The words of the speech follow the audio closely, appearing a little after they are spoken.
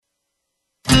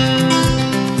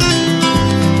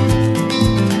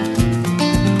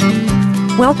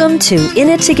Welcome to In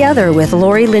It Together with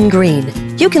Lori Lynn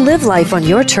Green. You can live life on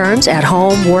your terms at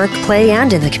home, work, play,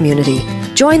 and in the community.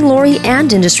 Join Lori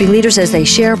and industry leaders as they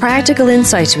share practical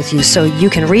insights with you so you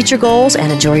can reach your goals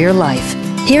and enjoy your life.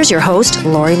 Here's your host,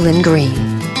 Lori Lynn Green.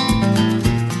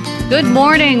 Good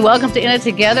morning. Welcome to In It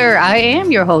Together. I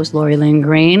am your host, Lori Lynn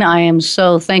Green. I am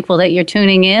so thankful that you're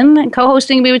tuning in.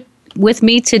 Co-hosting with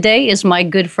me today is my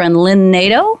good friend, Lynn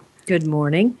Nato. Good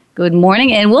morning. Good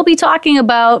morning. And we'll be talking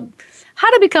about how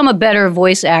to become a better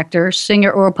voice actor,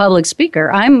 singer, or public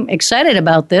speaker. I'm excited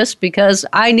about this because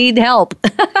I need help.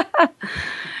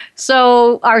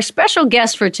 So our special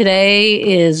guest for today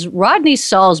is Rodney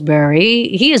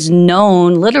Saulsberry. He is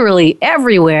known literally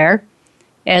everywhere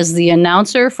as the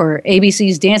announcer for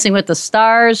ABC's Dancing with the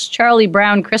Stars, Charlie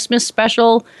Brown Christmas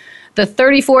Special, the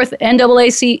 34th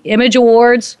NAACP Image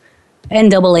Awards,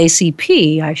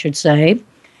 NAACP, I should say,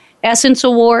 Essence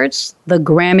Awards, the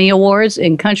Grammy Awards,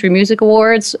 and Country Music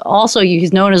Awards. Also,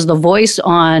 he's known as the voice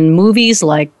on movies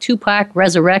like Tupac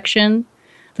Resurrection,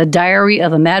 The Diary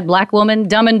of a Mad Black Woman,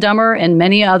 Dumb and Dumber, and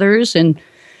many others. And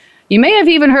you may have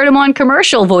even heard him on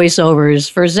commercial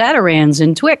voiceovers for Zatarans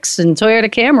and Twix and Toyota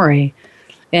Camry.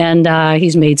 And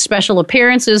he's made special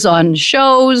appearances on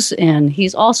shows, and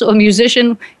he's also a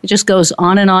musician. It just goes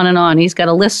on and on and on. He's got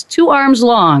a list 2 arms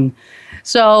long.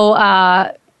 So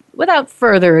without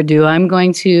further ado, I'm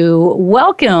going to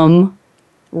welcome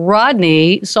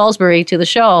Rodney Saulsberry to the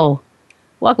show.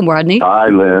 Welcome, Rodney. Hi,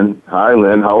 Lynn.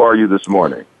 How are you this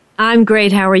morning? I'm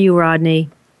great. How are you, Rodney?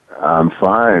 I'm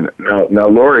fine. Now,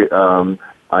 Lori,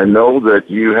 I know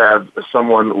that you have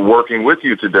someone working with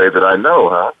you today that I know,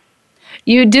 huh?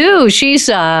 You do. She's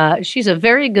a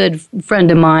very good friend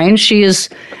of mine. She is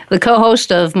the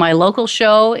co-host of my local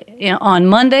show on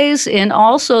Mondays and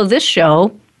also this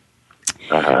show.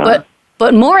 Uh-huh.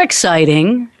 But more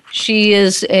exciting, she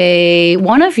is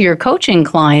one of your coaching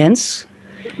clients.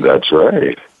 That's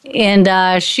right.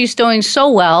 And she's doing so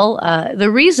well.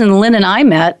 The reason Lynn and I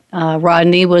met,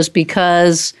 Rodney, was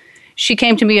because she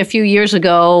came to me a few years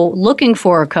ago looking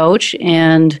for a coach,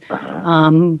 and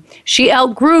she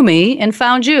outgrew me and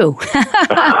found you.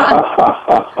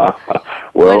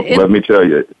 Well, let me tell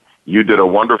you, you did a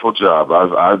wonderful job.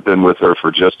 I've been with her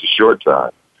for just a short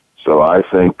time. So I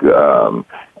think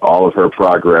all of her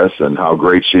progress and how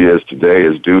great she is today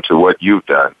is due to what you've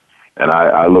done. And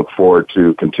I look forward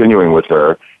to continuing with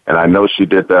her. And I know she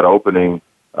did that opening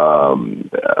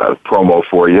promo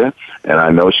for you, and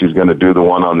I know she's going to do the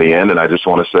one on the end, and I just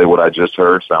want to say what I just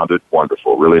heard sounded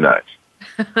wonderful, really nice.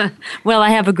 Well, I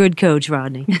have a good coach,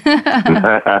 Rodney.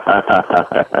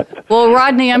 Well,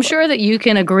 Rodney, I'm sure that you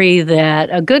can agree that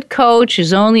a good coach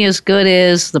is only as good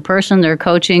as the person they're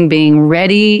coaching being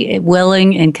ready,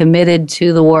 willing, and committed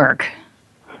to the work.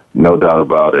 No doubt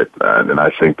about it, and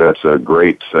I think that's a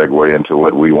great segue into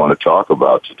what we want to talk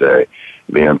about today.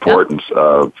 The importance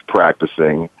of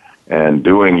practicing and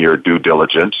doing your due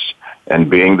diligence and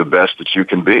being the best that you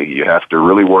can be. You have to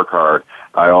really work hard.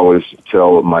 I always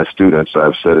tell my students,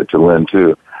 I've said it to Lynn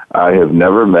too, I have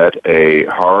never met a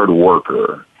hard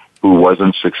worker who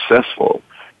wasn't successful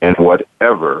in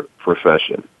whatever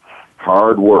profession.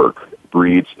 Hard work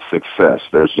breeds success.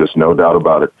 There's just no doubt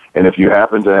about it. And if you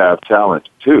happen to have talent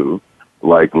too,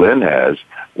 like Lynn has,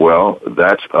 well,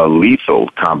 that's a lethal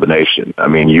combination. I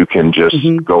mean, you can just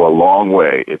go a long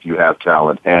way if you have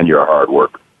talent and you're a hard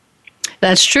worker.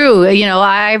 That's true. You know,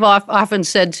 I've often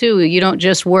said, too, you don't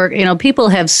just work. You know, people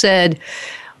have said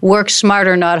work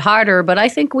smarter, not harder, but I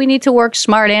think we need to work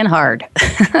smart and hard.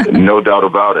 No doubt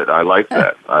about it. I like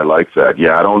that.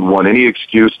 Yeah, I don't want any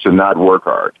excuse to not work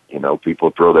hard. You know,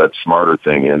 people throw that smarter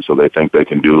thing in so they think they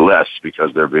can do less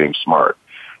because they're being smart.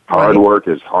 Hard work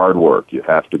is hard work. You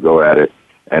have to go at it.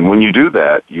 And when you do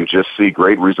that, you just see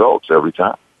great results every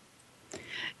time.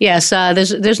 Yes,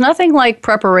 there's nothing like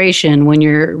preparation when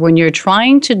you're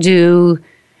trying to do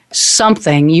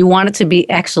something. You want it to be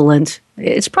excellent.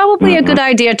 It's probably a good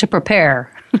idea to prepare.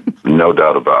 No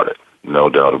doubt about it.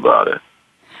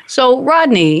 So,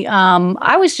 Rodney,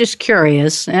 I was just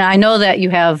curious, and I know that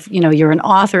you're an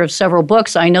author of several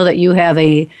books. I know that you have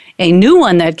a new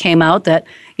one that came out that,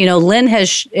 Lynn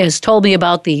has told me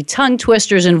about, the tongue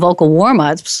twisters and vocal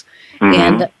warm-ups.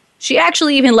 And she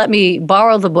actually even let me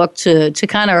borrow the book to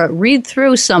kind of read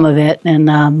through some of it. And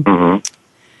I'm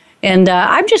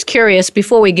just curious,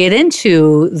 before we get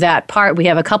into that part, we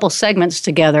have a couple segments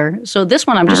together. So this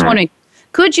one, I'm just wondering,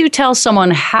 could you tell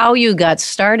someone how you got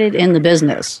started in the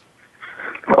business?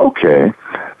 Okay.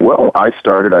 Well, I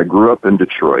grew up in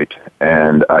Detroit,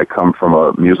 and I come from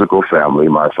a musical family.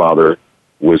 My father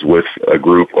was with a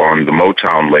group on the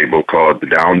Motown label called the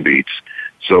Downbeats.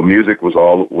 So music was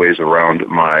always around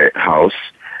my house,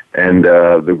 and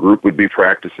the group would be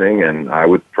practicing, and I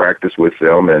would practice with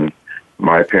them, and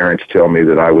my parents tell me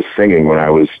that I was singing when I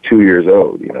was 2 years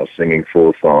old, singing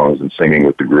full songs and singing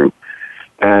with the group.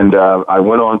 And I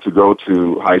went on to go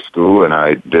to high school, and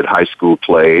I did high school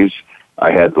plays.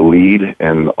 I had the lead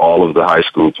in all of the high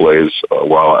school plays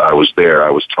while I was there. I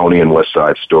was Tony in West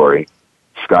Side Story,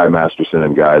 Sky Masterson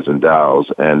in Guys and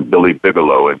Dolls, and Billy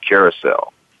Bigelow in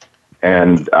Carousel.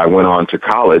 And I went on to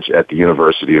college at the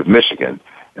University of Michigan,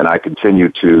 and I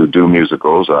continued to do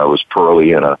musicals. I was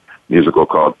Pearlie in a musical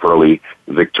called Pearlie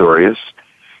Victorious.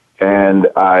 And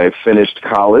I finished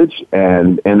college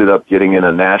and ended up getting in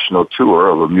a national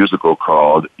tour of a musical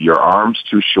called Your Arms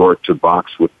Too Short to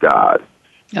Box with God.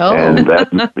 Oh. And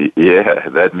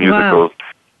that musical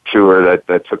tour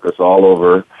that took us all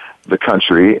over the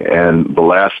country, and the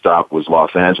last stop was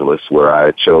Los Angeles, where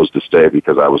I chose to stay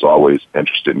because I was always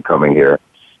interested in coming here.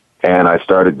 And I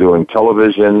started doing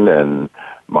television, and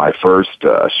my first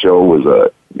show was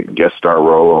a guest star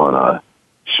role on a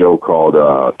show called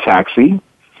Taxi.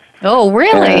 Oh,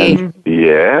 really? And,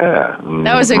 yeah.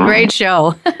 That was a great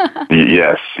show.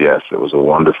 Yes, it was a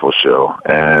wonderful show.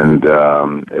 And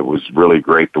it was really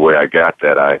great the way I got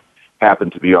that. I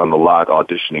happened to be on the lot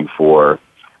auditioning for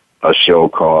a show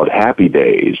called Happy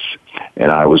Days,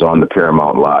 and I was on the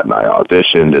Paramount lot, and I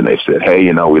auditioned, and they said,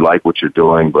 hey, we like what you're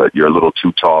doing, but you're a little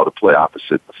too tall to play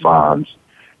opposite the Fonz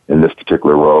in this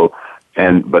particular role.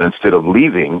 But instead of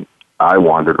leaving, I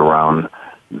wandered around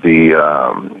the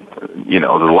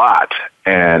lot,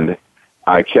 and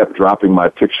I kept dropping my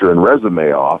picture and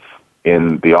resume off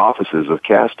in the offices of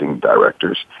casting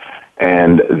directors.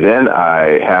 And then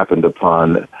I happened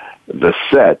upon the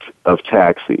set of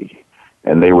Taxi,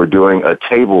 and they were doing a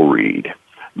table read,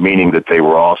 meaning that they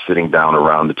were all sitting down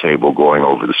around the table going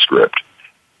over the script.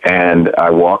 And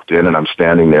I walked in, and I'm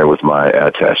standing there with my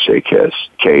attaché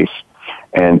case,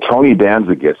 and Tony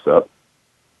Danza gets up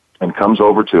and comes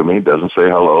over to me, doesn't say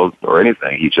hello or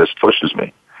anything. He just pushes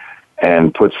me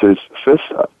and puts his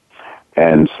fist up.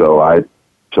 And so I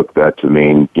took that to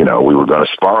mean, we were going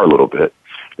to spar a little bit.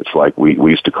 It's like we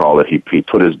used to call it, he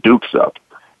put his dukes up.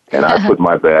 And I put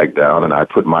my bag down, and I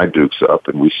put my dukes up,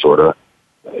 and we sort of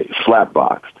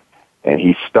slap-boxed. And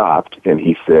he stopped, and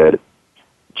he said,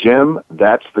 Jim,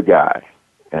 that's the guy.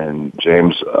 And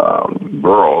James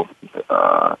Burrell,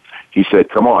 he said,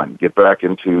 come on, get back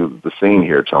into the scene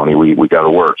here, Tony. We got to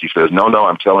work. He says, no,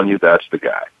 I'm telling you, that's the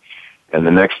guy. And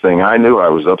the next thing I knew, I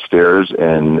was upstairs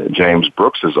in James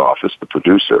Brooks's office, the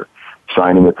producer,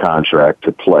 signing a contract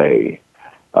to play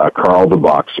Carl the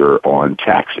Boxer on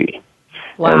Taxi.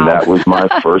 Wow. And that was my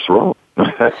first role.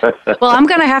 Well, I'm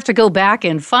going to have to go back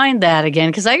and find that again,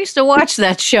 because I used to watch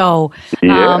that show.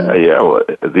 Yeah. Well,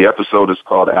 the episode is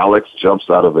called Alex Jumps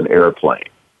Out of an Airplane.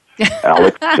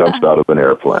 Alex jumps out of an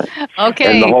airplane.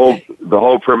 Okay. And the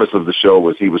whole premise of the show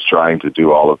was he was trying to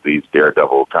do all of these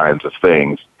daredevil kinds of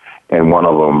things, and one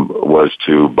of them was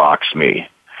to box me.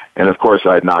 And, of course,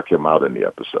 I'd knock him out in the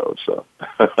episode. So,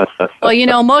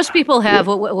 well, most people have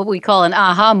what we call an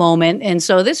aha moment, and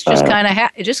so this just kind of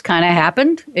it just kind of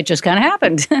happened. It just kind of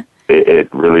happened.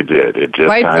 It really did. It just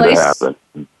kind of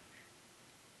happened.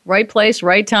 Right place,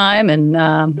 right time,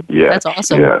 and yes, that's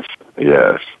awesome.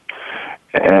 Yes.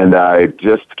 And I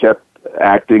just kept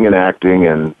acting and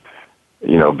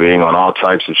being on all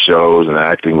types of shows and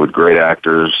acting with great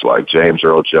actors like James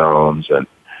Earl Jones. And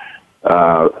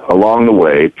along the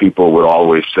way, people would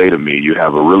always say to me, you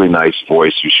have a really nice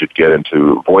voice, you should get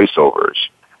into voiceovers.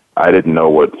 I didn't know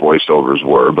what voiceovers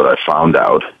were, but I found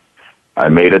out. I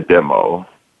made a demo,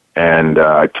 and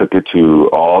I took it to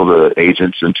all the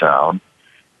agents in town,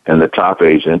 and the top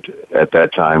agent at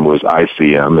that time was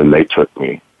ICM, and they took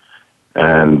me.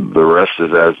 And the rest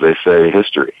is, as they say,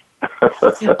 history.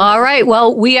 All right.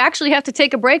 Well, we actually have to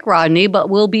take a break, Rodney, but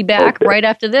we'll be back right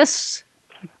after this.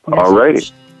 All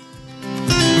righty.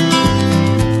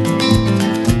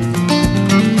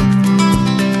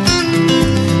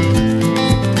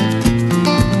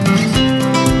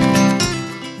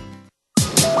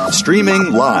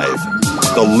 Streaming live,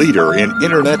 the leader in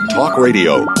Internet talk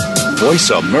radio,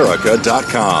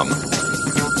 voiceamerica.com.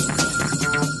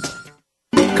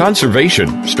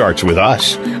 Conservation starts with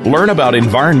us. Learn about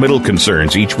environmental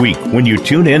concerns each week when you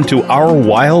tune in to Our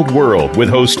Wild World with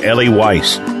host Ellie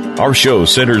Weiss. Our show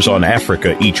centers on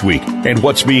Africa each week and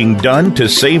what's being done to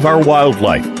save our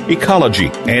wildlife, ecology,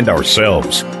 and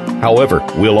ourselves. However,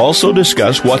 we'll also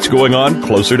discuss what's going on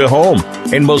closer to home.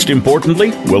 And most importantly,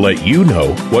 we'll let you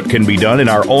know what can be done in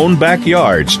our own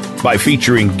backyards by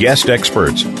featuring guest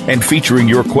experts and featuring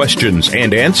your questions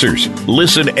and answers.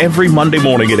 Listen every Monday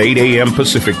morning at 8 a.m.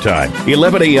 Pacific Time,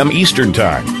 11 a.m. Eastern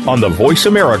Time on the Voice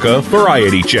America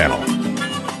Variety Channel.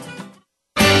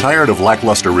 Tired of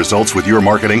lackluster results with your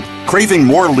marketing? Craving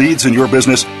more leads in your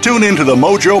business? Tune in to the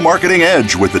Mojo Marketing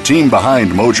Edge with the team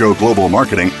behind Mojo Global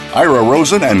Marketing, Ira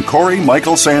Rosen and Corey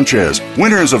Michael Sanchez.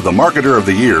 Winners of the Marketer of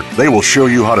the Year, they will show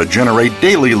you how to generate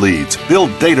daily leads,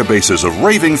 build databases of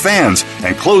raving fans,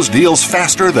 and close deals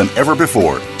faster than ever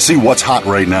before. See what's hot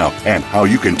right now and how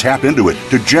you can tap into it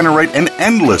to generate an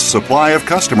endless supply of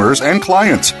customers and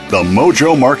clients. The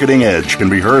Mojo Marketing Edge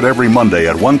can be heard every Monday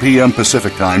at 1 p.m.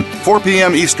 Pacific Time, 4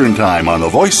 p.m. Eastern Time on the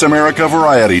Voice America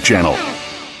Variety Channel.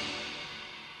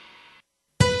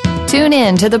 Tune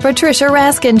in to The Patricia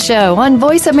Raskin Show on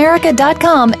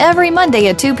VoiceAmerica.com every Monday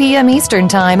at 2 p.m. Eastern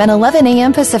Time and 11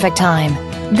 a.m. Pacific Time.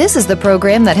 This is the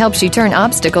program that helps you turn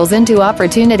obstacles into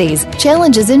opportunities,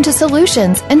 challenges into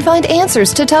solutions, and find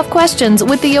answers to tough questions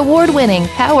with the award-winning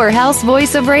powerhouse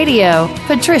voice of radio,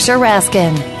 Patricia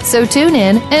Raskin. So tune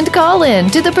in and call in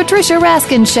to The Patricia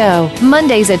Raskin Show,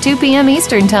 Mondays at 2 p.m.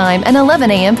 Eastern Time and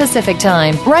 11 a.m. Pacific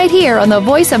Time, right here on the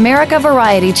Voice America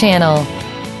Variety Channel.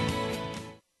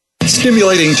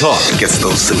 Stimulating talk gets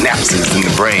those synapses in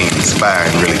the brain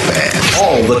firing really fast.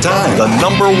 all the time. The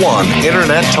 #1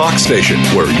 Internet talk station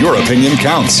where your opinion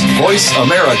counts.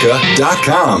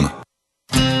 VoiceAmerica.com.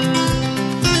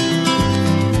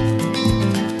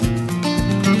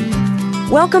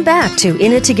 Welcome back to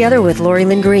In It Together with Lori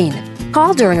Lynn Green.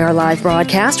 Call during our live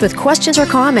broadcast with questions or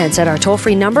comments at our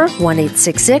toll-free number,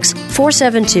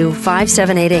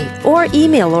 1-866-472-5788, or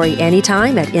email Lori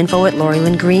anytime at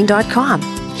info@LoriLynnGreen.com.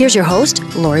 Here's your host,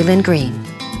 Lori Lynn Green.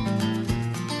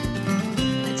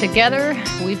 Together,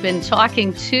 we've been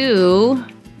talking to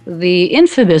the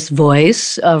infamous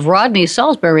voice of Rodney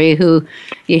Saulsberry, who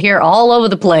you hear all over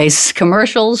the place,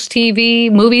 commercials,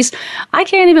 TV, movies. I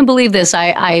can't even believe this.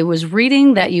 I was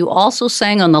reading that you also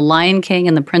sang on The Lion King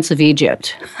and The Prince of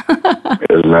Egypt.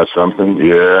 Isn't that something?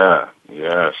 Yeah.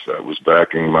 Yes. I was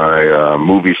back in my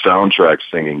movie soundtrack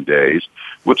singing days,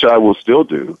 which I will still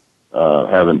do.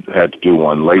 Haven't had to do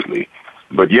one lately.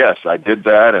 But yes, I did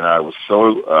that, and I was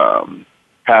so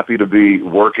happy to be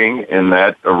working in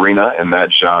that arena, in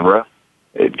that genre.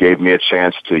 It gave me a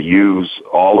chance to use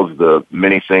all of the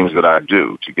many things that I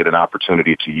do, to get an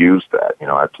opportunity to use that. You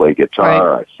know, I play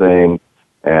guitar, right. I sing,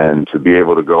 and to be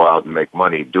able to go out and make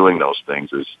money doing those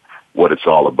things is what it's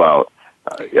all about.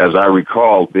 As I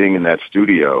recall, being in that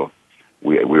studio,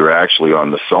 we were actually on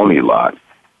the Sony lot,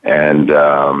 and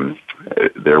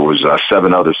there was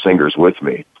 7 other singers with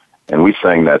me, and we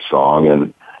sang that song,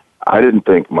 and I didn't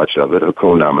think much of it,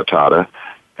 Hakuna Matata,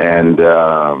 and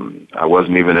I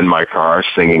wasn't even in my car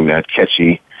singing that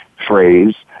catchy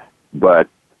phrase, but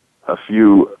a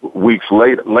few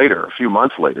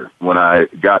months later, when I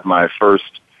got my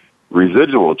first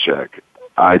residual check,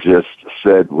 I just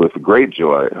said with great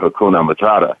joy, Hakuna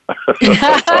Matata.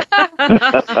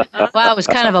 Wow, it was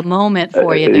kind of a moment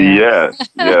for you there. Yes,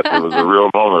 it was a real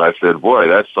moment. I said, boy,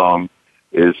 that song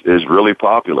is really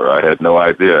popular. I had no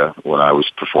idea when I was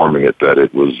performing it that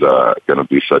it was going to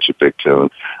be such a big tune,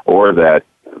 or that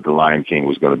The Lion King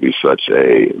was going to be such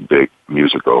a big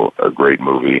musical, a great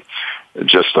movie,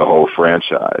 just a whole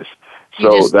franchise.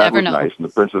 So that was nice. And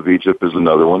The Prince of Egypt is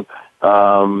another one.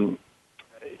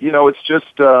 You know, it's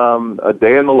just a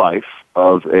day in the life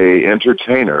of a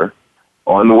entertainer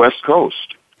on the West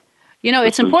Coast. You know,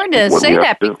 it's important to say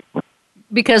that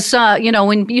because, you know,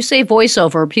 when you say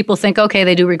voiceover, people think, okay,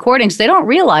 they do recordings. They don't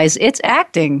realize it's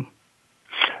acting.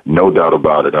 No doubt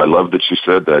about it. I love that you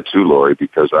said that too, Lori,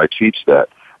 because I teach that.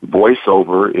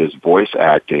 Voiceover is voice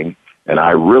acting, and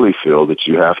I really feel that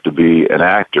you have to be an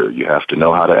actor. You have to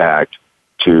know how to act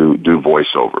to do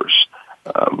voiceovers.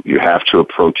 You have to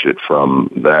approach it from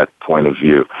that point of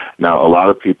view. Now, a lot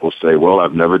of people say, well,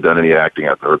 I've never done any acting.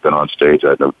 I've never been on stage.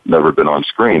 I've never been on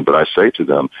screen. But I say to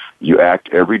them, you act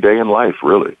every day in life,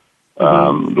 really.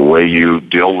 Mm-hmm. The way you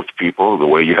deal with people, the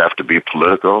way you have to be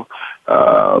political,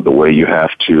 the way you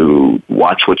have to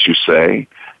watch what you say,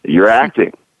 you're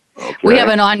acting. Okay. We have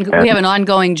an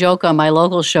ongoing joke on my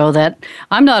local show that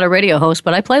I'm not a radio host,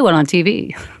 but I play one on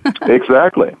TV.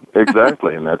 Exactly,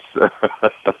 and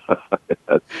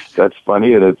that's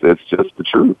funny, and it's just the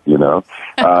truth, you know.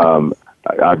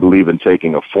 I believe in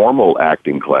taking a formal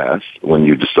acting class when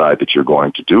you decide that you're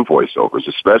going to do voiceovers,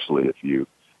 especially if you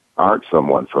aren't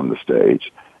someone from the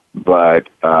stage. But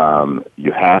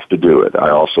you have to do it. I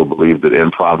also believe that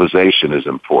improvisation is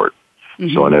important.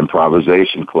 So an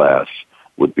improvisation class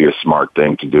would be a smart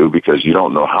thing to do because you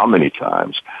don't know how many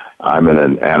times I'm in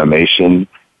an animation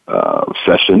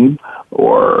session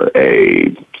or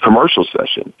a commercial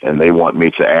session, and they want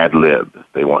me to ad-lib.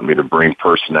 They want me to bring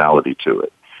personality to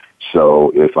it.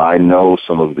 So if I know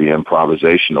some of the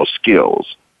improvisational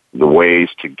skills, the ways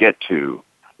to get to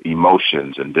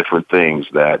emotions and different things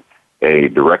that a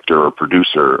director or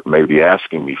producer may be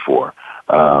asking me for,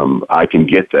 I can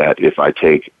get that if I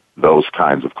take those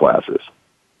kinds of classes.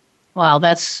 Wow,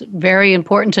 that's very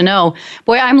important to know.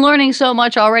 Boy, I'm learning so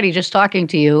much already just talking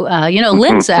to you.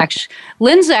 Lynn's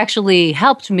actually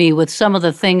helped me with some of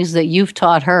the things that you've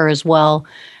taught her as well.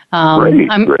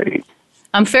 Great.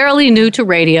 I'm fairly new to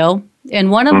radio,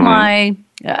 and one of my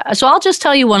so I'll just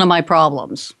tell you one of my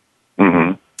problems.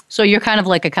 So you're kind of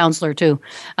like a counselor too.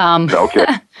 Okay.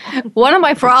 One of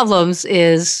my problems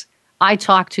is I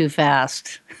talk too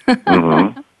fast.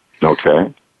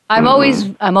 Okay. I'm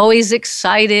always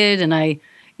excited, and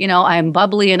I'm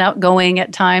bubbly and outgoing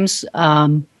at times.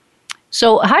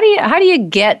 So how do you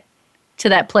get to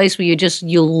that place where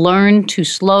you learn to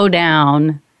slow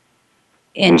down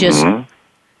and just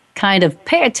kind of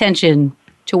pay attention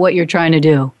to what you're trying to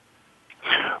do?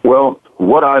 Well,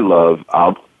 what I love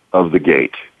out of the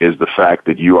gate is the fact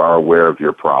that you are aware of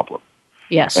your problem.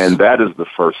 Yes. And that is the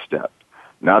first step.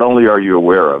 Not only are you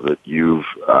aware of it, you've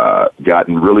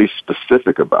gotten really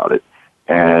specific about it,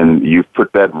 and you've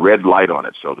put that red light on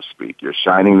it, so to speak. You're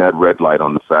shining that red light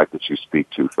on the fact that you speak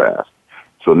too fast.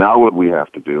 So now what we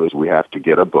have to do is we have to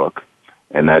get a book,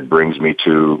 and that brings me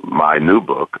to my new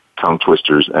book, Tongue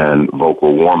Twisters and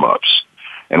Vocal Warm-Ups.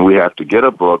 And we have to get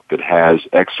a book that has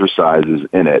exercises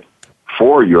in it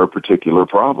for your particular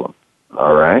problem,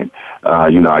 all right?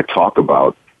 I talk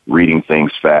about reading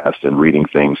things fast and reading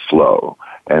things slow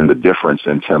and the difference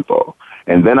in tempo.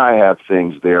 And then I have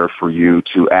things there for you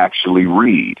to actually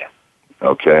read,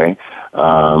 okay?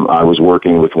 I was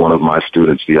working with one of my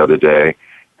students the other day,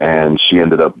 and she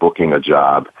ended up booking a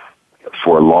job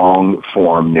for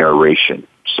long-form narration.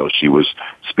 So she was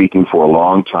speaking for a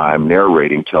long time,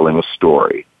 narrating, telling a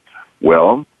story.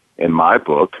 Well, in my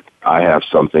book, I have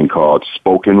something called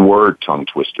spoken word tongue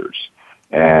twisters.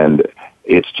 And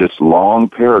it's just long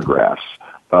paragraphs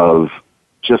of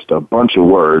just a bunch of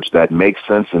words that make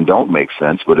sense and don't make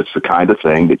sense, but it's the kind of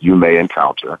thing that you may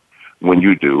encounter when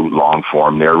you do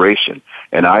long-form narration.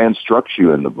 And I instruct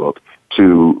you in the book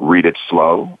to read it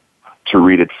slow, to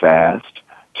read it fast,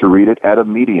 to read it at a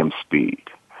medium speed.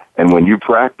 And when you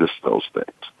practice those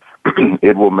things,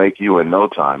 it will make you in no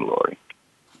time, Lori,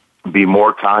 be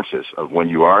more conscious of when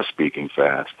you are speaking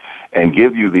fast and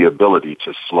give you the ability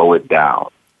to slow it down.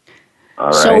 All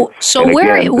right? So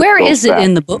where is it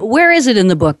in the book? Where is it in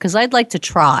the book? Because I'd like to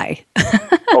try.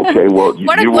 Okay, well,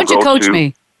 why don't you coach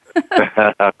me?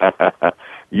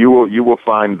 You will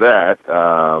find that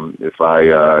if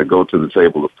I go to the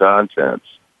table of contents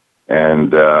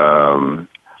and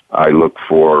I look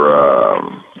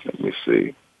for let me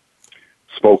see,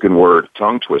 spoken word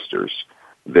tongue twisters.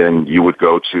 Then you would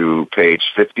go to page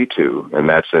 52, and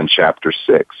that's in chapter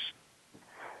 6.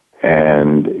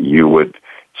 And you would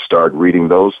start reading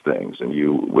those things, and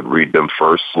you would read them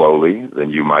first slowly, then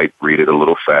you might read it a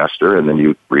little faster, and then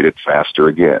you'd read it faster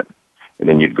again. And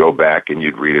then you'd go back and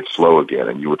you'd read it slow again,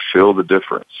 and you would feel the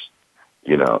difference.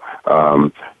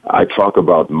 I talk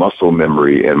about muscle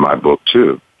memory in my book,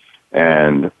 too.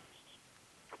 And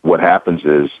what happens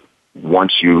is,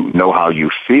 once you know how you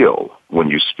feel when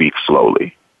you speak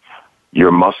slowly,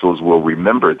 your muscles will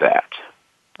remember that.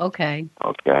 Okay.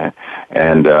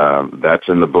 And that's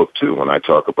in the book, too, when I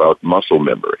talk about muscle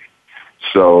memory.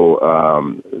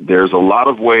 So there's a lot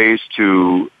of ways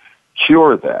to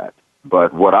cure that.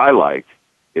 But what I like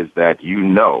is that you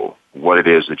know what it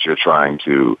is that you're trying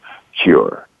to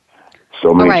cure.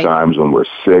 So many times when we're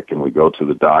sick and we go to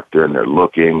the doctor and they're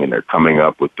looking and they're coming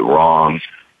up with the wrong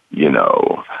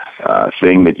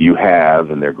thing that you have,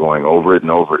 and they're going over it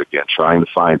and over it again, trying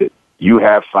to find it. You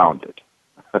have found it.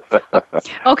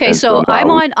 Okay, so I'm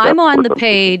on the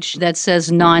page that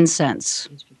says nonsense.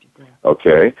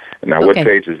 Okay. Now what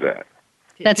page is that?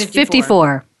 That's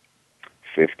 54.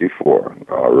 54.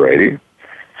 All righty.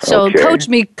 So coach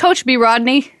me,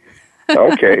 Rodney.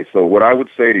 Okay, so what I would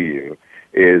say to you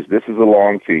is this is a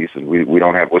long piece, and we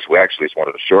don't have, actually it's one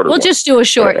of the shorter ones. We'll just do a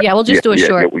short. We'll just do a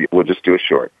short. We'll just do a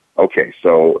short. Okay,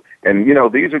 so, and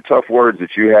these are tough words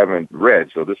that you haven't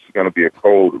read, so this is going to be a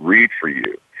cold read for you.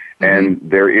 Mm-hmm. And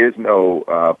there is no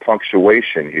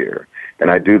punctuation here.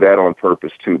 And I do that on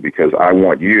purpose, too, because I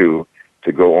want you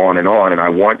to go on, and I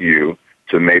want you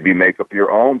to maybe make up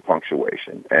your own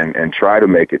punctuation and try to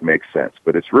make it make sense.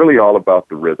 But it's really all about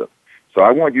the rhythm. So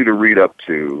I want you to read up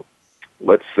to,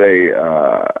 let's say,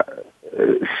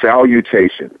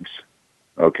 salutations.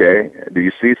 Okay? Do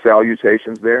you see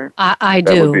salutations there? I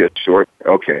do. That would be a short.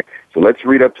 Okay. So let's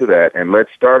read up to that, and let's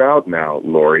start out now,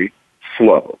 Lori,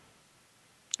 slow.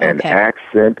 An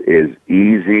accent is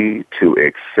easy to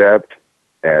accept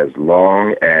as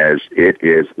long as it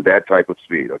is that type of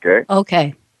speed, okay?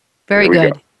 Okay. Very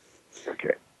good. Go.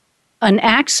 Okay. An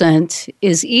accent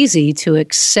is easy to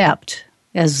accept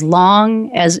as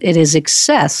long as it is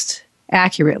accessed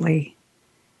accurately,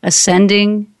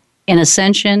 ascending in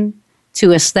ascension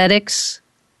to aesthetics,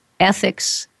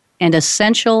 ethics, and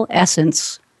essential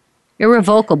essence,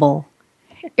 irrevocable,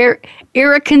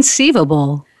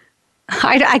 irreconcilable.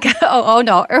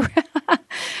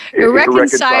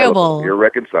 Irreconcilable.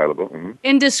 Irreconcilable. Mm-hmm.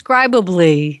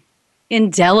 Indescribably,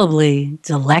 indelibly,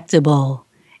 delectable,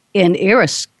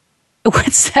 what's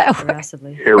that?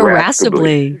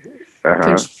 Irascibly.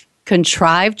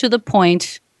 Contrived to the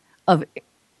point of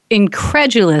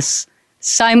incredulous,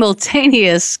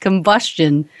 simultaneous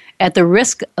combustion at the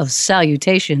risk of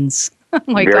salutations. Oh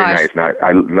my gosh. Very nice. Now,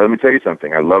 let me tell you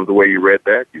something. I love the way you read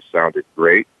that. You sounded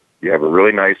great. You have a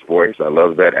really nice voice. I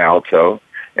love that alto.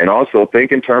 And also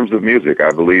think in terms of music. I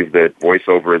believe that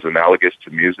voiceover is analogous to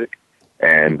music.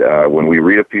 And when we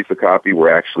read a piece of copy,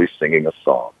 we're actually singing a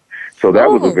song. So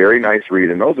that was a very nice read.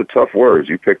 And those are tough words.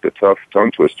 You picked a tough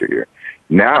tongue twister here.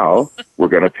 Now we're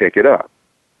going to pick it up.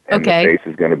 And the bass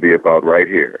is going to be about right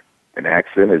here. An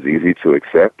accent is easy to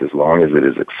accept as long as it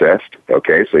is accessed.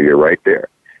 Okay, so you're right there.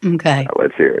 Okay. Now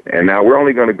let's hear it. And now we're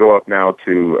only going to go up now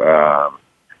to,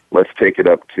 let's take it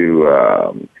up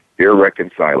to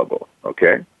irreconcilable.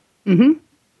 Okay? Mm-hmm.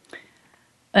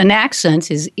 An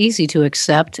accent is easy to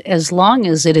accept as long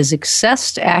as it is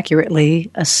accessed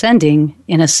accurately, ascending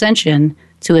in ascension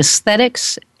to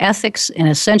aesthetics, ethics, and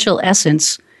essential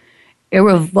essence,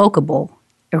 irrevocable,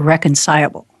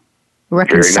 irreconcilable.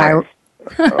 Irreconcilable.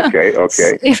 Okay.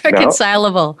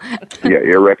 Irreconcilable. Now, yeah,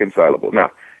 irreconcilable.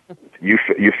 Now, you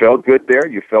felt good there.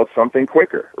 You felt something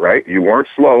quicker, right? You weren't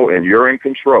slow, and you're in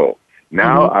control.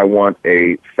 Now I want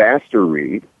a faster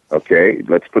read, okay?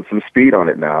 Let's put some speed on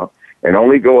it now, and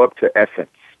only go up to essence,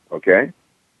 okay?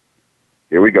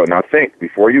 Here we go. Now think,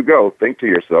 before you go, think to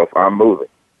yourself, I'm moving.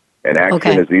 An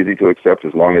accent is easy to accept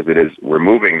as long as it is, we're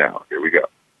moving now. Here we go.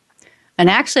 An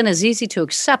accent is easy to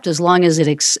accept as long as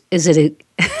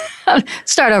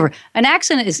start over. An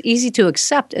accent is easy to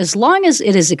accept as long as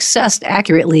it is accessed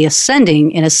accurately,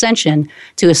 ascending in ascension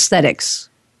to aesthetics.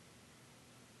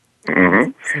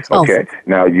 Mm-hmm. Okay.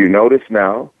 Now, you notice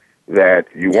now that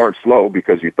you weren't slow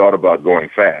because you thought about going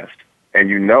fast, and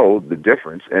you know the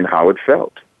difference in how it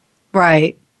felt.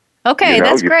 Right. Okay,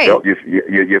 that's great.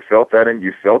 You felt that, and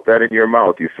you felt that in your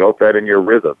mouth. You felt that in your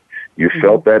rhythm. You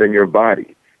felt that in your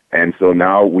body. And so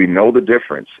now we know the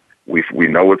difference. We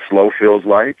know what slow feels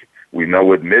like. We know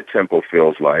what mid-tempo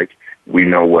feels like. We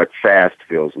know what fast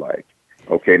feels like.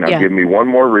 Okay, now give me one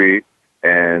more read,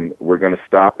 and we're going to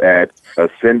stop at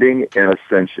ascending and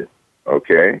ascension.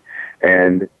 Okay?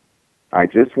 And I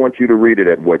just want you to read it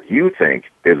at what you think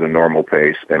is a normal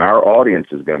pace, and our audience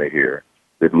is going to hear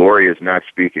that Lori is not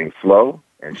speaking slow,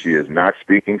 and she is not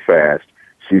speaking fast.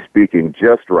 She's speaking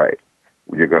just right.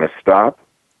 You're going to stop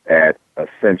at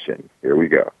ascension. Here we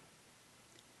go.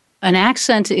 An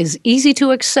accent is easy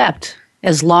to accept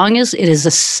as long as it is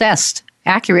assessed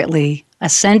accurately,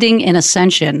 ascending in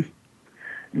ascension.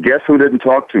 Guess who didn't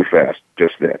talk too fast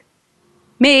just then?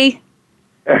 Me.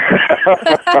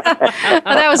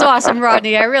 That was awesome,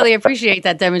 Rodney. I really appreciate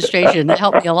that demonstration. It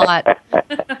helped me a lot.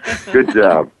 Good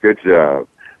job. Good job.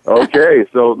 Okay,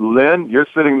 so Lynn, you're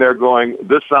sitting there going,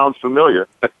 this sounds familiar.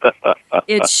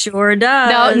 It sure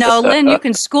does. No, Lynn, you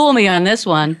can school me on this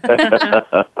one.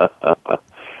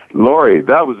 Lori,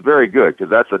 that was very good, because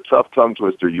that's a tough tongue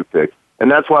twister you picked.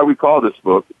 And that's why we call this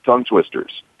book Tongue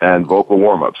Twisters and Vocal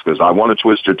Warm-Ups, because I want to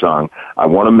twist your tongue. I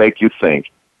want to make you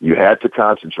think. You had to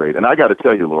concentrate. And I got to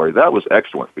tell you, Lori, that was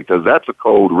excellent, because that's a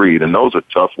cold read, and those are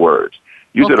tough words.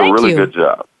 You did a really good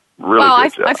job. Really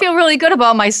good job. I feel really good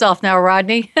about myself now,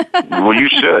 Rodney. Well, you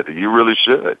should. You really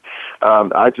should.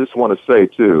 I just want to say,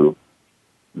 too,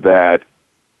 that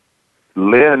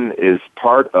Lynn is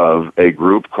part of a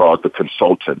group called the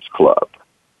Consultants Club.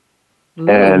 Mm-hmm.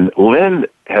 And Lynn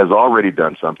has already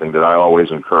done something that I always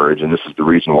encourage, and this is the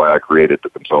reason why I created the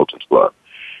Consultants Club.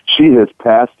 She has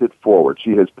passed it forward.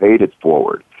 She has paid it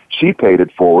forward. She paid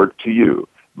it forward to you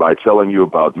by telling you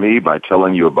about me, by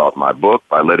telling you about my book,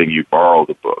 by letting you borrow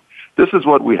the book. This is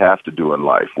what we have to do in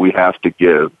life. We have to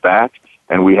give back,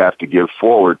 and we have to give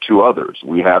forward to others.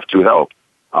 We have to help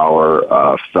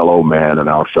our fellow man and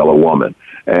our fellow woman.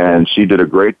 And she did a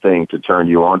great thing to turn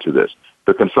you on to this.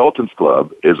 The Consultants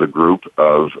Club is a group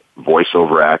of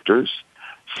voiceover actors,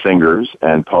 singers,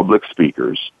 and public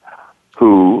speakers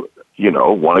who,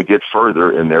 want to get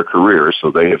further in their careers,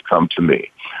 so they have come to me.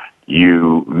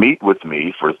 You meet with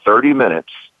me for 30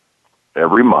 minutes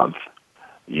every month.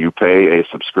 You pay a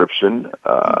subscription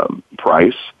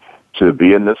price to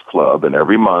be in this club, and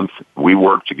every month we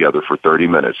work together for 30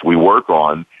 minutes. We work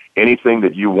on anything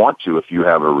that you want to if you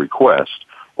have a request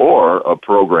or a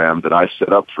program that I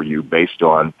set up for you based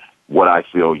on what I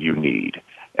feel you need.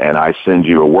 And I send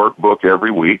you a workbook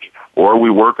every week, or we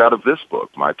work out of this book,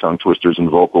 my Tongue Twisters and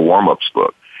Vocal Warm-Ups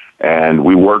book. And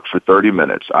we work for 30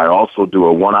 minutes. I also do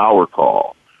a 1-hour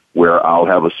call where I'll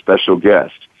have a special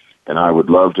guest. And I would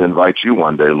love to invite you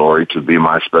one day, Lori, to be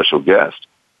my special guest.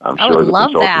 I'm sure the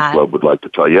Consultants Club would like to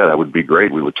tell you. Yeah, that would be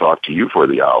great. We would talk to you for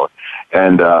the hour.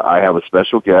 And I have a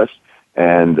special guest,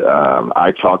 and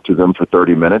I talk to them for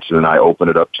 30 minutes, and then I open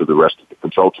it up to the rest of the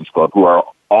Consultants Club, who are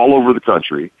all over the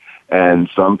country, and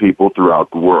some people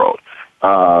throughout the world.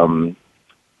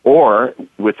 Or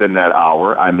within that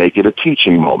hour, I make it a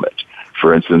teaching moment.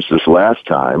 For instance, this last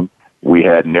time, we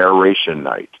had narration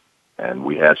night, and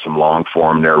we had some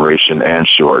long-form narration and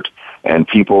short, and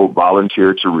people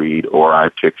volunteered to read, or I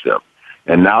picked them.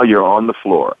 And now you're on the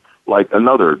floor. Like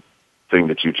another thing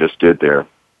that you just did there,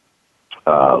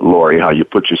 Lori, how you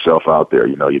put yourself out there.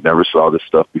 You never saw this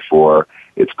stuff before.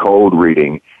 It's cold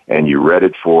reading, and you read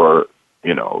it for,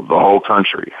 the whole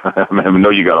country. I know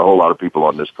you got a whole lot of people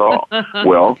on this call.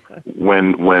 Well,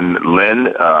 when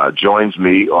Lynn joins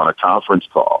me on a conference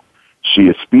call, she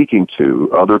is speaking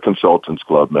to other Consultants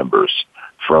Club members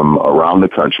from around the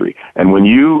country. And when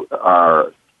you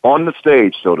are on the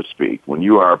stage, so to speak, when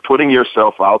you are putting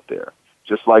yourself out there,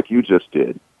 just like you just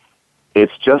did,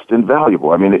 it's just invaluable.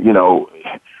 I mean,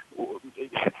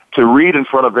 to read in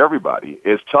front of everybody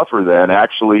is tougher than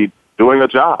actually doing a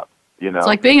job. It's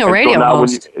like being a radio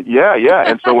host.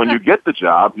 And so when you get the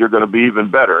job, you're going to be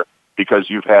even better because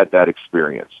you've had that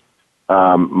experience.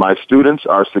 My students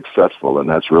are successful, and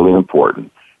that's really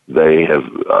important. They have,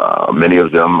 many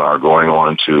of them are going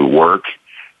on to work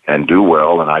and do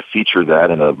well, and I feature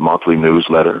that in a monthly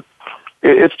newsletter.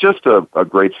 It's just a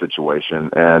great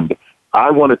situation, and I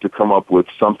wanted to come up with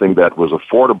something that was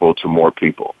affordable to more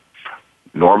people.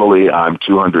 Normally, I'm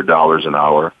 $200 an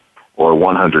hour or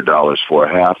 $100 for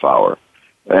a half hour,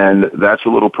 and that's a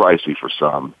little pricey for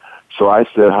some. So I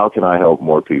said, how can I help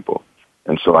more people?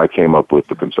 And so I came up with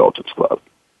the Consultants Club.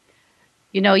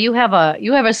 You have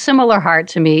a similar heart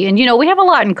to me, and we have a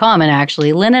lot in common.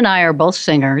 Actually, Lynn and I are both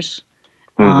singers.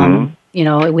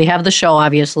 Mm-hmm. We have the show,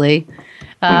 obviously,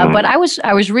 but I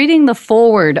was reading the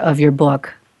foreword of your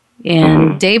book,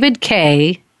 and David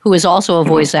Kay, who is also a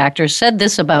voice actor, said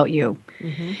this about you.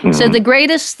 He said the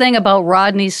greatest thing about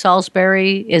Rodney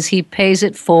Saulsberry is he pays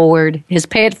it forward, his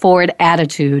pay it forward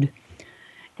attitude.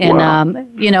 And, wow.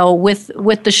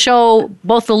 With the show,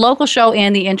 both the local show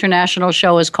and the international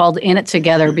show is called In It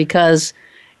Together because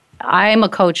I'm a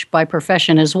coach by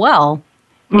profession as well.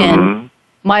 And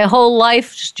my whole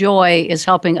life's joy is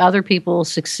helping other people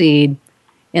succeed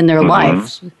in their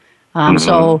lives.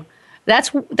 So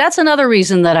that's another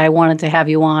reason that I wanted to have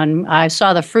you on. I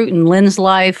saw the fruit in Lynn's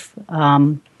life.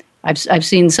 I've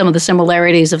seen some of the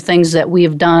similarities of things that we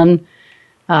have done.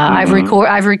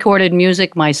 I've recorded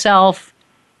music myself.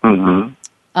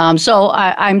 So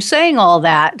I'm saying all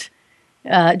that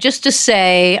just to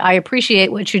say I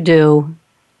appreciate what you do,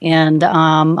 and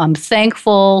I'm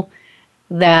thankful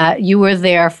that you were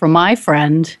there for my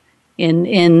friend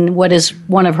in what is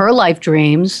one of her life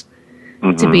dreams,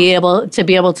 to be able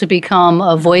to become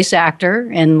a voice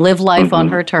actor and live life on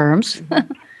her terms.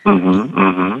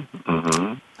 Well,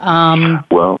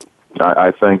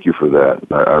 I thank you for that.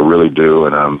 I really do,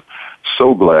 and I'm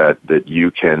so glad that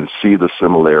you can see the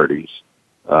similarities,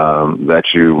 that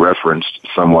you referenced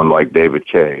someone like David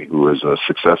Kay, who is a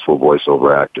successful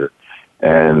voiceover actor,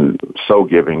 and so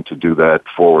giving to do that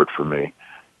forward for me.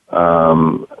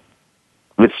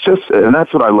 It's just, and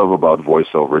that's what I love about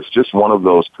voiceover. It's just one of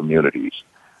those communities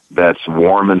that's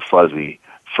warm and fuzzy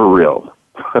for real.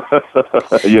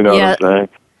 What I'm saying?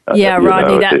 Yeah,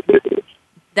 Rodney,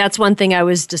 that's one thing I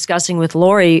was discussing with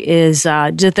Lori is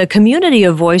that the community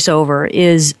of voiceover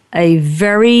is a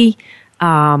very,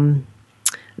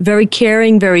 very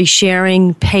caring, very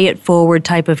sharing, pay it forward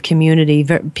type of community.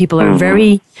 People are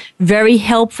very, very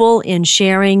helpful in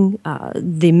sharing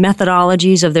the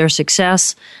methodologies of their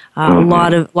success. A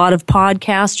lot of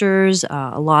podcasters,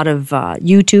 a lot of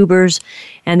YouTubers,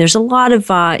 and there's a lot of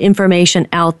information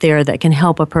out there that can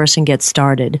help a person get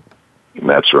started.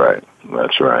 That's right.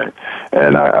 That's right.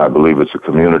 And I believe it's a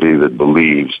community that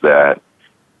believes that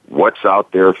what's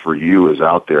out there for you is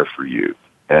out there for you,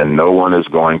 and no one is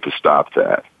going to stop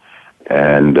that.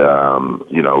 And,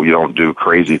 you don't do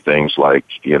crazy things like,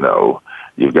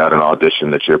 you've got an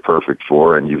audition that you're perfect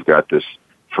for, and you've got this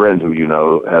friend who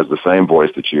has the same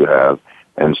voice that you have,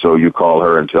 and so you call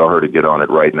her and tell her to get on it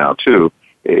right now, too.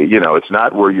 It's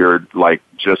not where you're,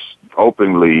 just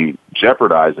openly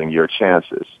jeopardizing your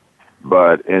chances.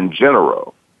 But in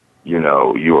general,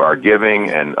 you are giving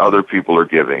and other people are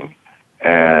giving.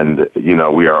 And,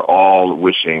 we are all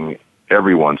wishing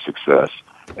everyone success.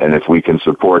 And if we can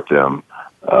support them,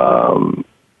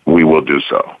 we will do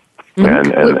so.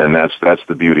 Mm-hmm. And that's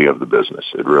the beauty of the business.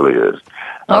 It really is.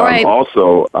 All right.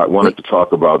 Also, I wanted to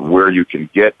talk about where you can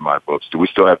get my books. Do we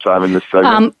still have time in this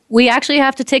segment? We actually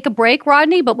have to take a break,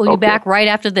 Rodney, but we'll be back right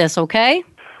after this, okay?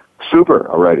 Super.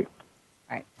 All righty.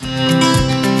 All right.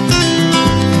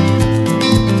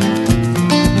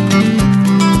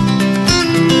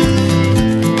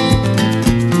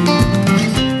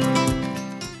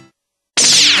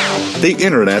 The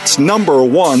Internet's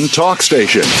 #1 talk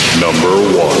station.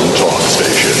 #1 talk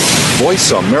station.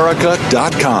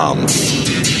 VoiceAmerica.com.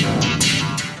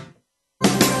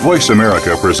 Voice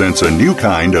America presents a new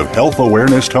kind of health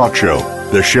awareness talk show.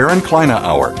 The Sharon Kleina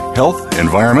Hour. Health,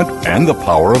 environment, and the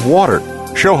power of water.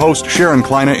 Show host Sharon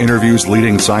Kleina interviews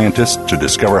leading scientists to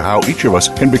discover how each of us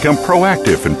can become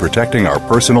proactive in protecting our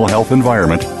personal health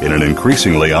environment in an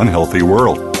increasingly unhealthy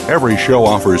world. Every show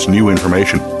offers new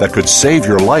information that could save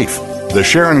your life. The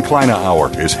Sharon Kleina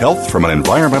Hour is health from an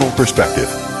environmental perspective,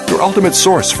 your ultimate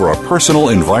source for a personal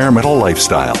environmental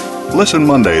lifestyle. Listen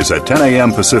Mondays at 10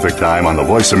 a.m. Pacific Time on the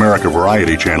Voice America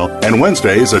Variety Channel and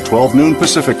Wednesdays at 12 noon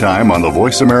Pacific Time on the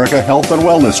Voice America Health and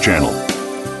Wellness Channel.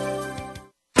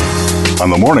 On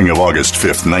the morning of August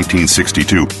 5th,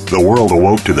 1962, the world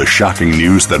awoke to the shocking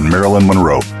news that Marilyn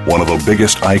Monroe, one of the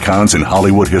biggest icons in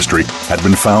Hollywood history, had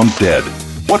been found dead.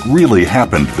 What really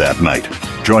happened that night?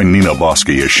 Join Nina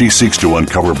Bosky as she seeks to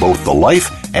uncover both the life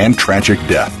and tragic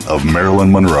death of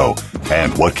Marilyn Monroe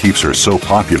and what keeps her so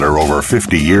popular over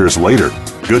 50 years later.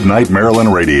 Good Night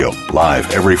Marilyn Radio, live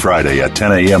every Friday at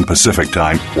 10 a.m. Pacific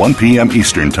Time, 1 p.m.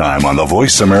 Eastern Time on the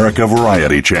Voice America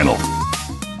Variety Channel.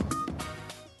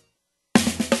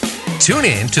 Tune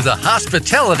in to the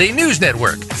Hospitality News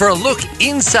Network for a look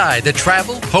inside the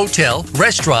travel, hotel,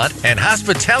 restaurant, and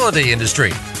hospitality industry.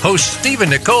 Host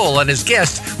Stephen Nicole and his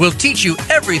guests will teach you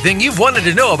everything you've wanted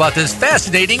to know about this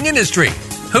fascinating industry.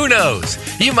 Who knows?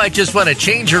 You might just want to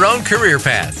change your own career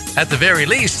path. At the very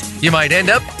least, you might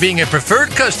end up being a preferred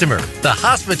customer. The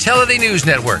Hospitality News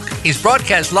Network is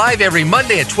broadcast live every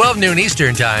Monday at 12 noon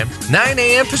Eastern Time, 9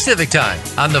 a.m. Pacific Time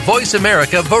on the Voice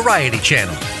America Variety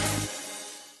Channel.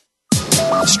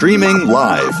 Streaming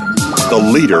live. The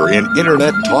leader in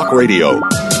Internet talk radio.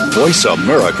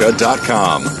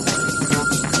 VoiceAmerica.com.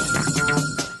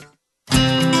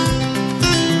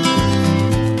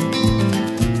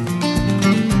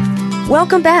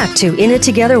 Welcome back to In It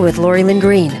Together with Lori Lynn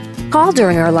Green. Call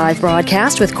during our live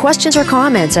broadcast with questions or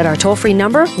comments at our toll-free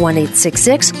number,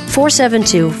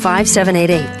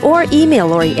 1-866-472-5788, or email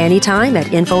Lori anytime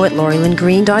at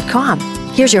info@LoriLynnGreen.com.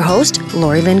 Here's your host,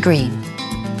 Lori Lynn Green.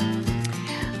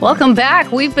 Welcome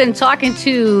back. We've been talking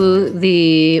to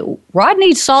the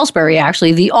Rodney Saulsberry,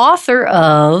 actually, the author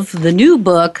of the new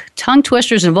book, Tongue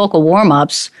Twisters and Vocal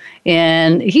Warm-Ups,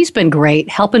 and he's been great,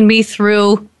 helping me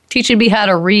through, teaching me how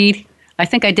to read. I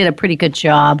think I did a pretty good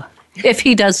job, if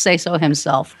he does say so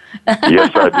himself. Yes,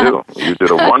 I do. You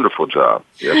did a wonderful job.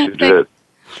 Yes, you did.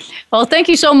 Well, thank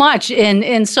you so much.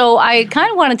 And so I kind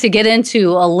of wanted to get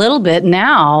into a little bit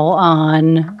now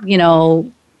on, we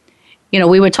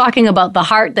were talking about the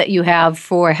heart that you have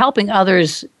for helping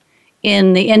others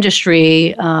in the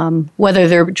industry, whether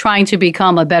they're trying to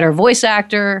become a better voice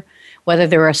actor, whether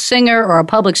they're a singer or a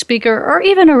public speaker, or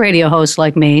even a radio host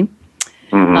like me.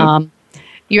 Mm-hmm.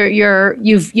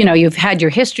 You've had your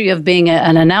history of being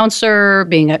an announcer,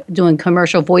 doing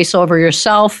commercial voiceover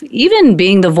yourself, even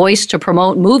being the voice to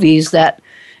promote movies that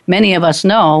many of us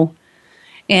know.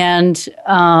 And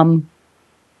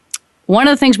one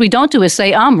of the things we don't do is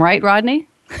say right, Rodney?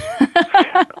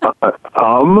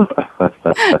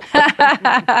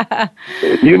 I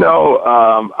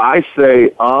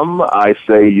say I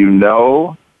say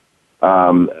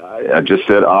I just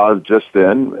said just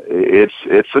then.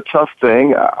 It's a tough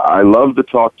thing. I love to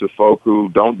talk to folk who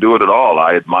don't do it at all.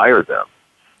 I admire them.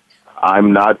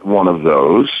 I'm not one of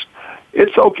those.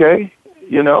 It's okay.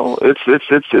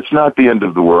 It's not the end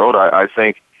of the world. I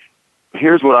think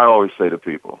here's what I always say to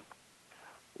people.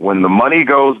 When the money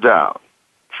goes down,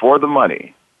 for the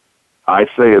money, I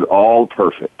say it all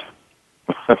perfect.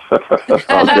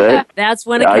 Okay? That's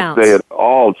when it counts. I say it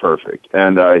all perfect.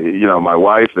 And, my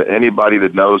wife, anybody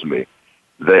that knows me,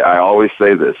 I always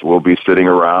say this. We'll be sitting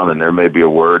around and there may be a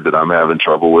word that I'm having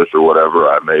trouble with or whatever.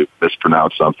 I may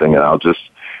mispronounce something and I'll just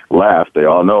laugh. They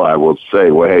all know I will say,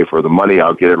 well, hey, for the money,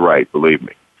 I'll get it right, believe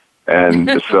me.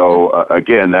 And so,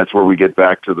 again, that's where we get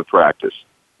back to the practice.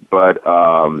 But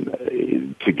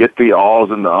to get the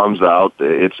alls and the ums out,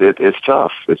 it's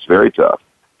tough. It's very tough.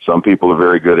 Some people are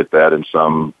very good at that, and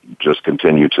some just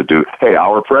continue to do. Hey,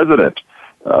 our president,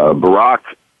 Barack,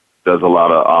 does a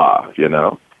lot of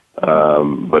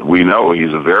but we know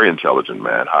he's a very intelligent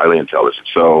man, highly intelligent.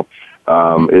 So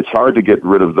it's hard to get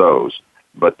rid of those.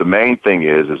 But the main thing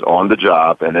is on the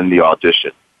job and in the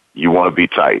audition, you want to be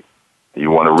tight. You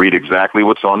want to read exactly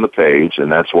what's on the page, and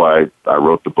that's why I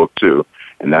wrote the book too.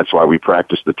 And that's why we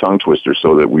practice the tongue twister,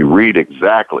 so that we read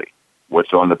exactly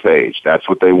what's on the page. That's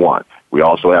what they want. We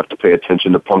also have to pay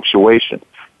attention to punctuation.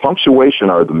 Punctuation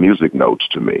are the music notes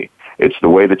to me. It's the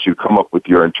way that you come up with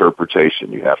your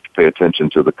interpretation. You have to pay attention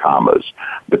to the commas,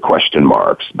 the question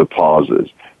marks, the pauses,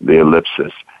 the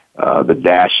ellipsis, the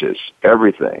dashes,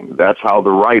 everything. That's how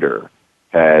the writer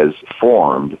has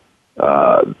formed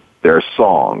their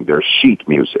song, their sheet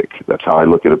music. That's how I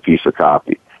look at a piece of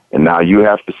copy. And now you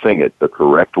have to sing it the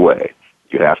correct way.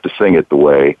 You have to sing it the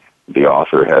way the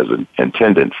author has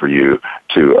intended for you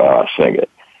to sing it.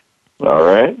 All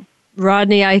right?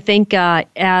 Rodney, I think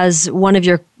as one of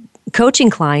your coaching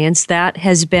clients, that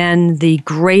has been the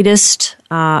greatest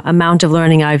amount of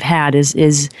learning I've had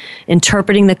is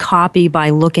interpreting the copy by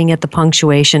looking at the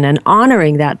punctuation and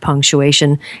honoring that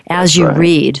punctuation as you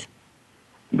read.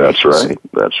 That's right.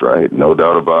 That's right. No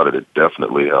doubt about it. It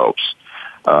definitely helps.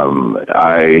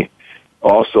 I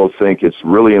also think it's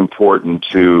really important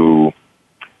to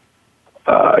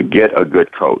get a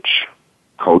good coach.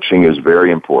 Coaching is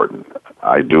very important.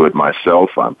 I do it myself.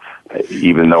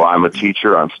 Even though I'm a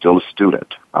teacher, I'm still a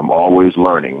student. I'm always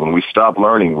learning. When we stop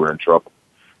learning, we're in trouble.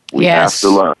 We have to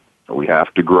learn. We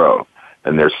have to grow.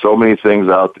 And there's so many things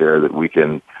out there that we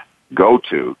can go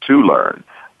to learn.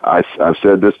 I've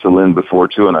said this to Lynn before,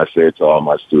 too, and I say it to all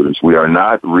my students. We are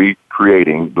not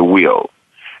recreating the wheel.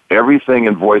 Everything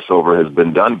in voiceover has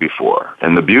been done before.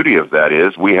 And the beauty of that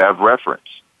is we have reference.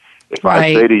 If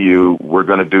I say to you, we're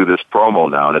going to do this promo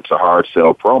now, and it's a hard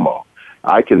sell promo,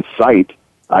 I can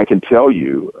tell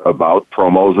you about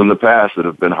promos in the past that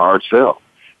have been hard sell,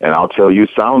 and I'll tell you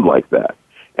sound like that.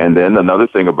 And then another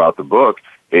thing about the book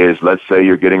is, let's say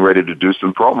you're getting ready to do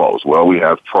some promos. Well, we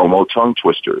have promo tongue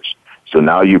twisters. So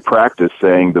now you practice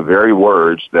saying the very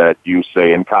words that you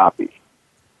say in copy,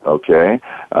 okay?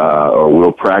 Or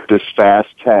we'll practice fast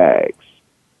tags,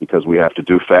 because we have to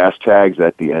do fast tags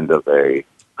at the end of a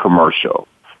commercial.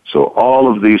 So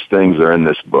all of these things are in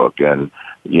this book, and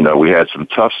we had some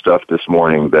tough stuff this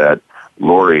morning that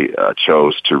Lori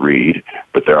chose to read,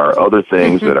 but there are other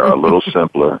things that are a little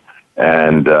simpler,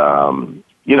 and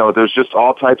there's just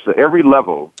all types of, every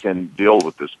level can deal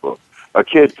with this book. A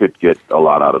kid could get a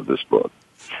lot out of this book.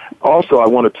 Also, I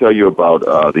want to tell you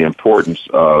about the importance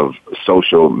of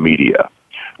social media.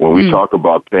 When we talk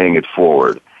about paying it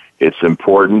forward, it's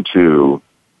important to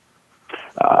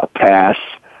pass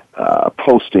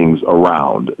postings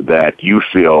around that you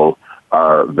feel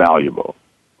are valuable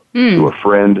to a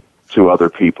friend, to other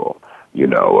people.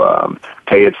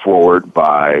 Pay it forward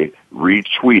by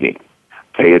retweeting.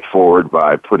 Pay it forward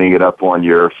by putting it up on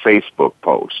your Facebook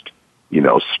post.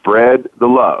 Spread the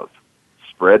love.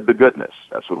 Spread the goodness.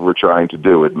 That's what we're trying to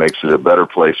do. It makes it a better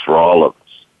place for all of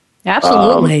us.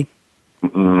 Absolutely.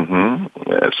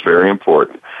 It's very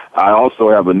important. I also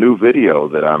have a new video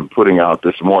that I'm putting out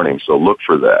this morning, so look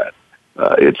for that.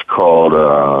 It's called,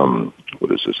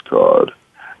 what is this called?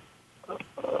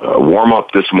 Warm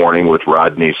Up This Morning with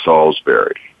Rodney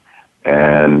Saulsberry.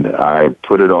 And I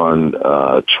put it on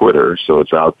Twitter, so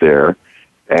it's out there.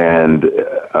 And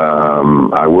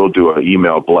I will do an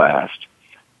email blast.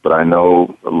 But I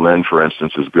know Lynn, for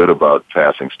instance, is good about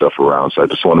passing stuff around, so I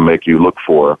just want to make you look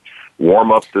for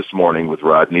Warm Up This Morning with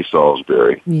Rodney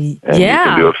Saulsberry. And you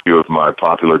can do a few of my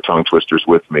popular tongue twisters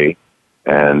with me.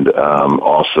 And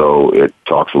also it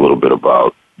talks a little bit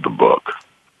about the book.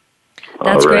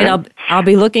 That's great. I'll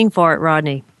be looking for it,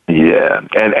 Rodney. Yeah.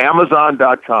 And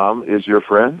Amazon.com is your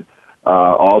friend.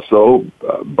 Also,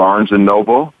 Barnes &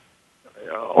 Noble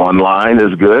online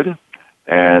is good.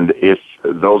 And if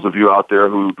those of you out there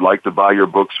who'd like to buy your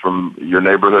books from your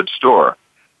neighborhood store,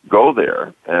 go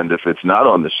there. And if it's not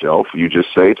on the shelf, you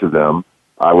just say to them,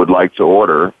 I would like to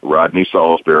order Rodney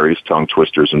Saulsberry's Tongue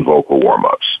Twisters and Vocal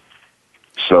Warm-Ups.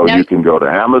 So you can go to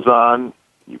Amazon,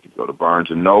 you can go to Barnes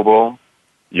 & Noble,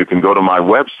 you can go to my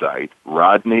website,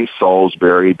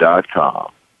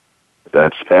 rodneysaulsberry.com.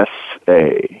 That's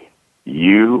SAULSBERRY,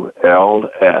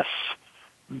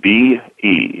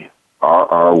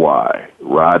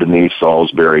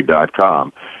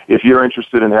 rodneysaulsberry.com. If you're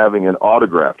interested in having an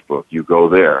autographed book, you go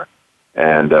there,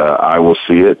 and I will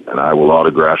see it, and I will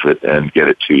autograph it and get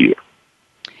it to you.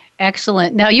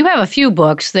 Excellent. Now, you have a few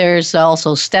books. There's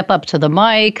also Step Up to the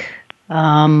Mic.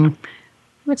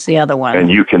 What's the other one? And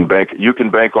You Can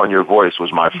Bank on Your Voice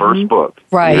was my first book.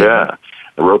 Right. Yeah.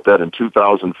 I wrote that in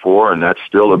 2004, and that's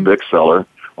still a big seller.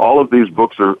 All of these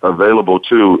books are available,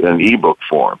 too, in ebook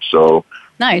form. So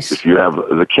nice. If you have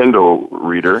the Kindle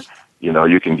reader,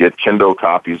 you can get Kindle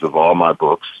copies of all my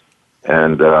books.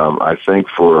 And I think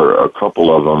for a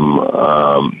couple of them,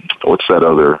 what's that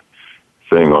other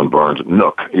thing on Barnes?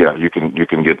 Nook. Yeah, you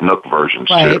can get Nook versions,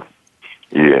 too.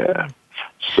 Yeah.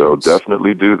 So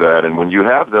definitely do that. And when you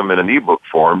have them in an ebook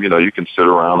form, you can sit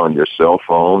around on your cell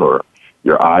phone or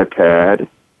your iPad.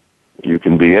 You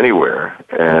can be anywhere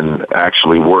and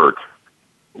actually work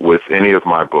with any of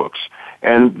my books.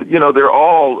 And, they're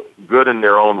all good in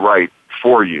their own right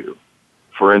for you.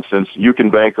 For instance, You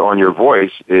Can Bank on Your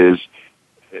Voice is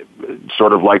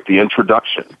sort of like the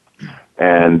introduction.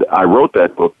 And I wrote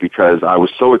that book because I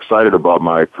was so excited about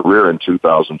my career in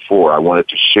 2004. I wanted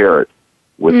to share it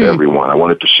with everyone. I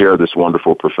wanted to share this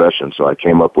wonderful profession. So I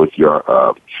came up with You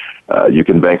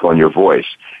Can Bank on Your Voice.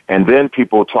 And then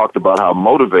people talked about how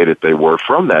motivated they were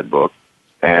from that book.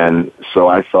 And so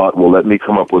I thought, well, let me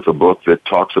come up with a book that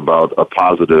talks about a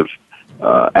positive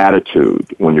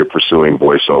attitude when you're pursuing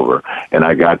voiceover. And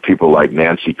I got people like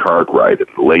Nancy Cartwright and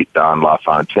the late Don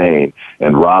LaFontaine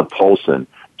and Rob Polson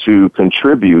to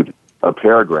contribute a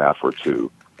paragraph or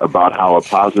two about how a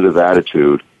positive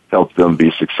attitude helped them be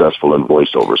successful in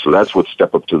voiceover. So that's what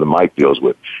Step Up to the Mic deals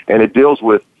with. And it deals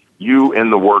with you in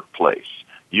the workplace,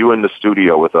 you in the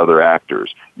studio with other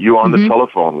actors, you on the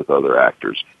telephone with other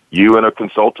actors, you in a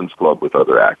consultants club with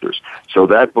other actors. So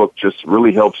that book just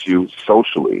really helps you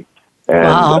socially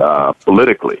and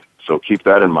politically. So keep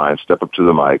that in mind, Step Up to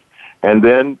the Mic. And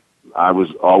then I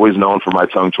was always known for my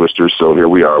tongue twisters, so here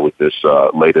we are with this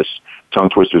latest tongue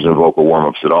twisters and vocal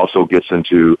warm-ups. It also gets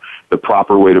into the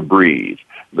proper way to breathe,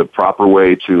 the proper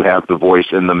way to have the voice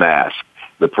in the mask,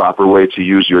 the proper way to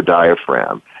use your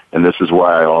diaphragm. And this is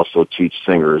why I also teach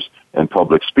singers and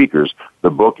public speakers. The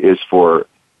book is for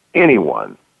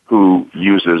anyone who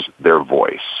uses their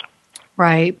voice.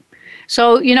 Right.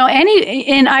 So,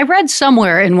 and I read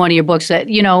somewhere in one of your books that,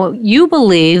 you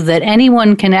believe that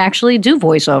anyone can actually do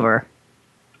voiceover.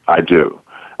 I do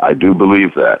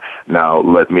believe that. Now,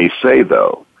 let me say,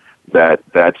 though, that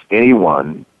that's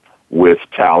anyone with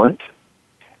talent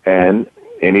and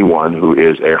anyone who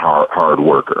is a hard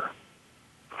worker.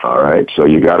 All right? So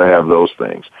you got to have those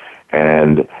things.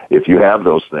 And if you have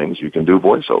those things, you can do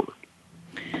voiceover.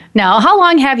 Now, how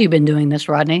long have you been doing this,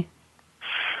 Rodney?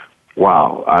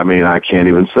 Wow. I mean, I can't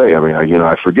even say. I mean,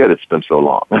 I forget it's been so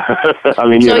long. I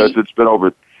mean, it's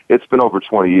been over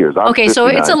 20 years. Okay, so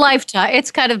it's a lifetime.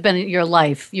 It's kind of been your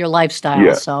lifestyle.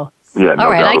 Yeah. So yeah, no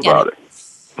all right, doubt I get about it.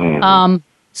 Mm-hmm.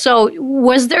 So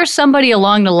was there somebody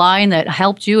along the line that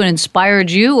helped you and inspired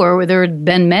you, or there had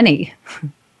been many?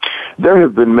 There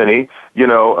have been many.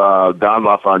 Don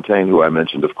LaFontaine, who I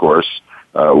mentioned, of course,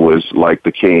 was like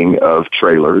the king of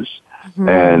trailers. Mm-hmm.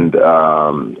 And,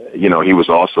 he was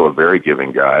also a very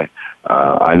giving guy.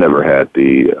 I never had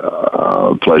the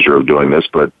pleasure of doing this,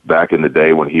 but back in the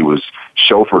day when he was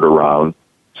chauffeured around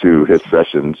to his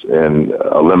sessions in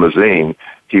a limousine,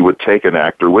 he would take an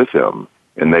actor with him,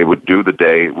 and they would do the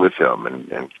day with him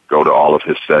and go to all of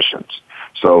his sessions.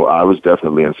 So I was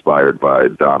definitely inspired by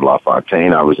Don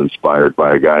LaFontaine. I was inspired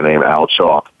by a guy named Al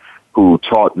Chalk, who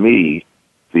taught me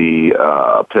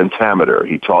the pentameter.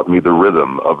 He taught me the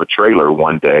rhythm of a trailer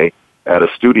one day at a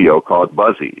studio called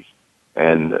Buzzy's.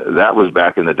 And that was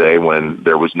back in the day when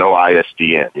there was no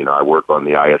ISDN. I work on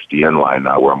the ISDN line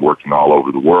now where I'm working all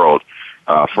over the world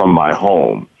from my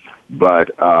home. But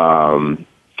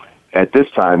at this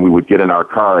time, we would get in our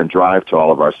car and drive to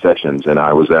all of our sessions. And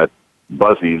I was at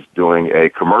Buzzy's doing a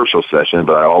commercial session,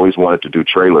 but I always wanted to do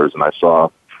trailers. And I saw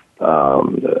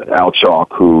Al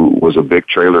Chalk, who was a big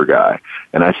trailer guy.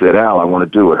 And I said, Al, I want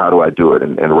to do it. How do I do it?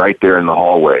 And right there in the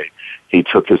hallway, he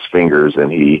took his fingers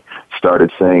and he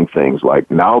started saying things like,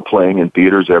 now playing in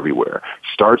theaters everywhere,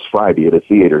 starts Friday at a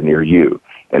theater near you.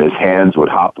 And his hands would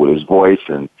hop with his voice,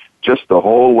 and just the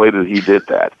whole way that he did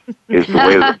that is the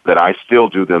way that I still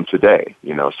do them today.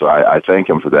 So I thank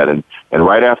him for that. And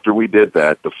right after we did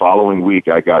that, the following week,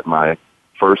 I got my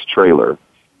first trailer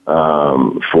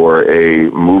for a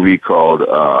movie called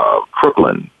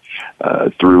Crooklyn.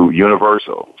 through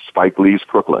Universal, Spike Lee's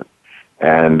Crooklyn.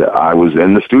 And I was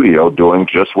in the studio doing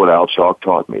just what Al Chalk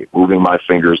taught me, moving my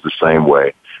fingers the same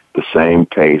way, the same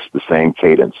pace, the same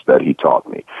cadence that he taught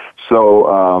me. So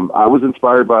I was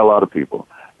inspired by a lot of people.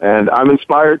 And I'm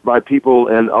inspired by people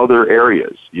in other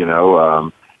areas, you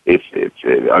know. If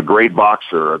a great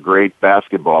boxer, a great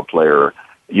basketball player,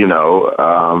 Steve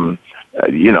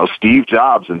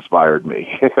Jobs inspired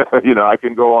me. I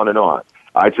can go on and on.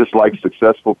 I just like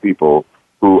successful people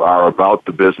who are about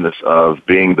the business of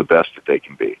being the best that they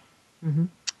can be. Mm-hmm.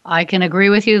 I can agree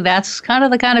with you. That's kind of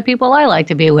the kind of people I like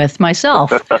to be with myself.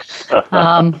 That's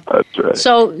right.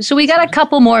 So we got a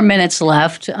couple more minutes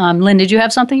left. Lynn, did you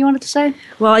have something you wanted to say?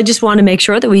 Well, I just want to make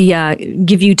sure that we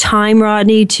give you time,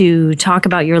 Rodney, to talk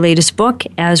about your latest book,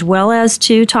 as well as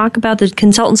to talk about the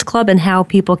Consultants Club and how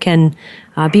people can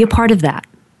be a part of that.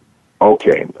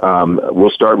 Okay. We'll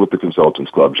start with the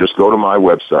Consultants Club. Just go to my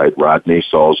website,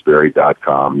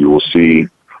 rodneysaulsberry.com. You will see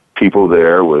people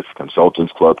there with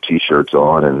Consultants Club T-shirts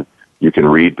on, and you can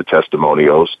read the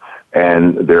testimonials.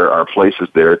 And there are places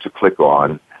there to click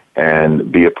on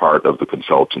and be a part of the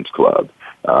Consultants Club.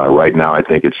 Right now, I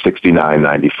think it's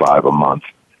 $69.95 a month.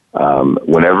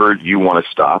 Whenever you want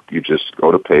to stop, you just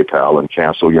go to PayPal and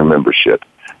cancel your membership.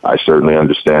 I certainly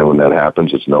understand when that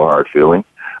happens. It's no hard feeling.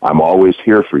 I'm always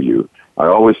here for you. I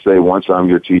always say, once I'm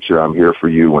your teacher, I'm here for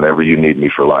you whenever you need me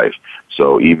for life.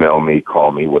 So email me,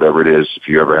 call me, whatever it is, if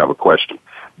you ever have a question.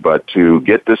 But to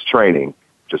get this training,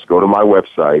 just go to my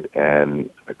website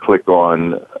and click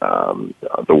on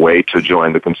the way to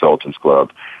join the Consultants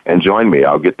Club and join me.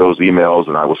 I'll get those emails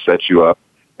and I will set you up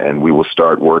and we will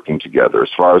start working together. As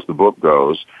far as the book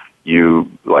goes, you,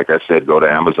 like I said, go to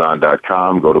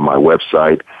Amazon.com, go to my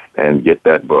website, and get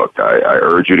that book. I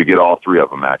urge you to get all three of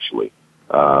them, actually.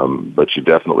 But you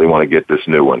definitely want to get this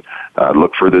new one.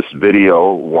 Look for this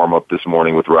video, Warm Up This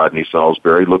Morning with Rodney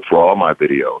Saulsberry. Look for all my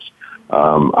videos.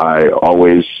 I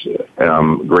always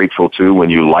am grateful, too, when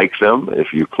you like them.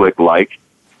 If you click like,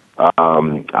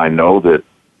 I know that,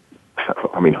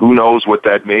 who knows what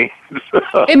that means?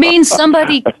 It means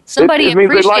somebody it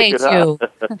means appreciates you.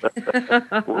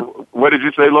 What did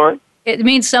you say, Lori? It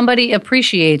means somebody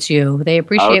appreciates you. They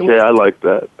appreciate. Okay, I like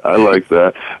that.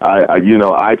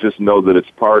 I just know that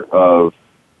it's part of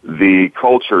the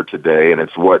culture today, and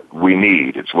it's what we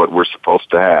need. It's what we're supposed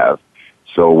to have.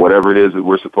 So whatever it is that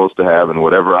we're supposed to have, and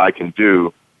whatever I can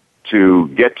do to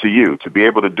get to you, to be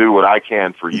able to do what I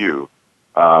can for you,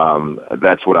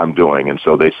 that's what I'm doing. And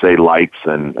so they say likes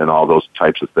and all those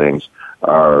types of things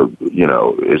are,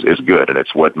 is good, and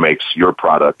it's what makes your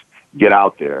product get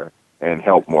out there and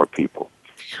help more people.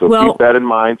 So keep that in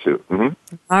mind, too.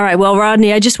 Mm-hmm. All right. Well,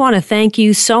 Rodney, I just want to thank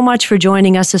you so much for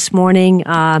joining us this morning.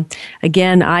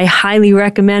 Again, I highly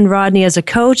recommend Rodney as a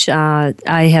coach. I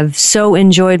have so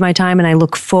enjoyed my time, and I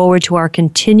look forward to our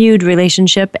continued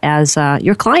relationship as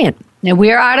your client. And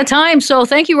we are out of time, so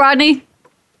thank you, Rodney.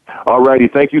 All righty.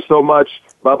 Thank you so much.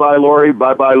 Bye-bye, Lori.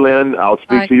 Bye-bye, Lynn. I'll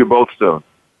speak to you both soon.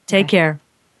 Take care.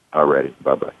 All righty.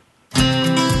 Bye-bye.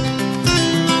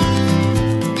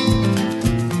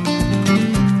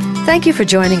 Thank you for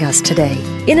joining us today.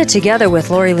 In It Together with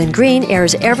Lori Lynn Green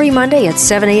airs every Monday at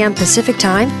 7 a.m. Pacific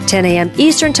Time, 10 a.m.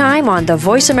 Eastern Time on the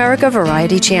Voice America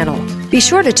Variety Channel. Be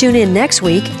sure to tune in next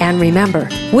week, and remember,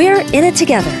 we're in it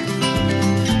together.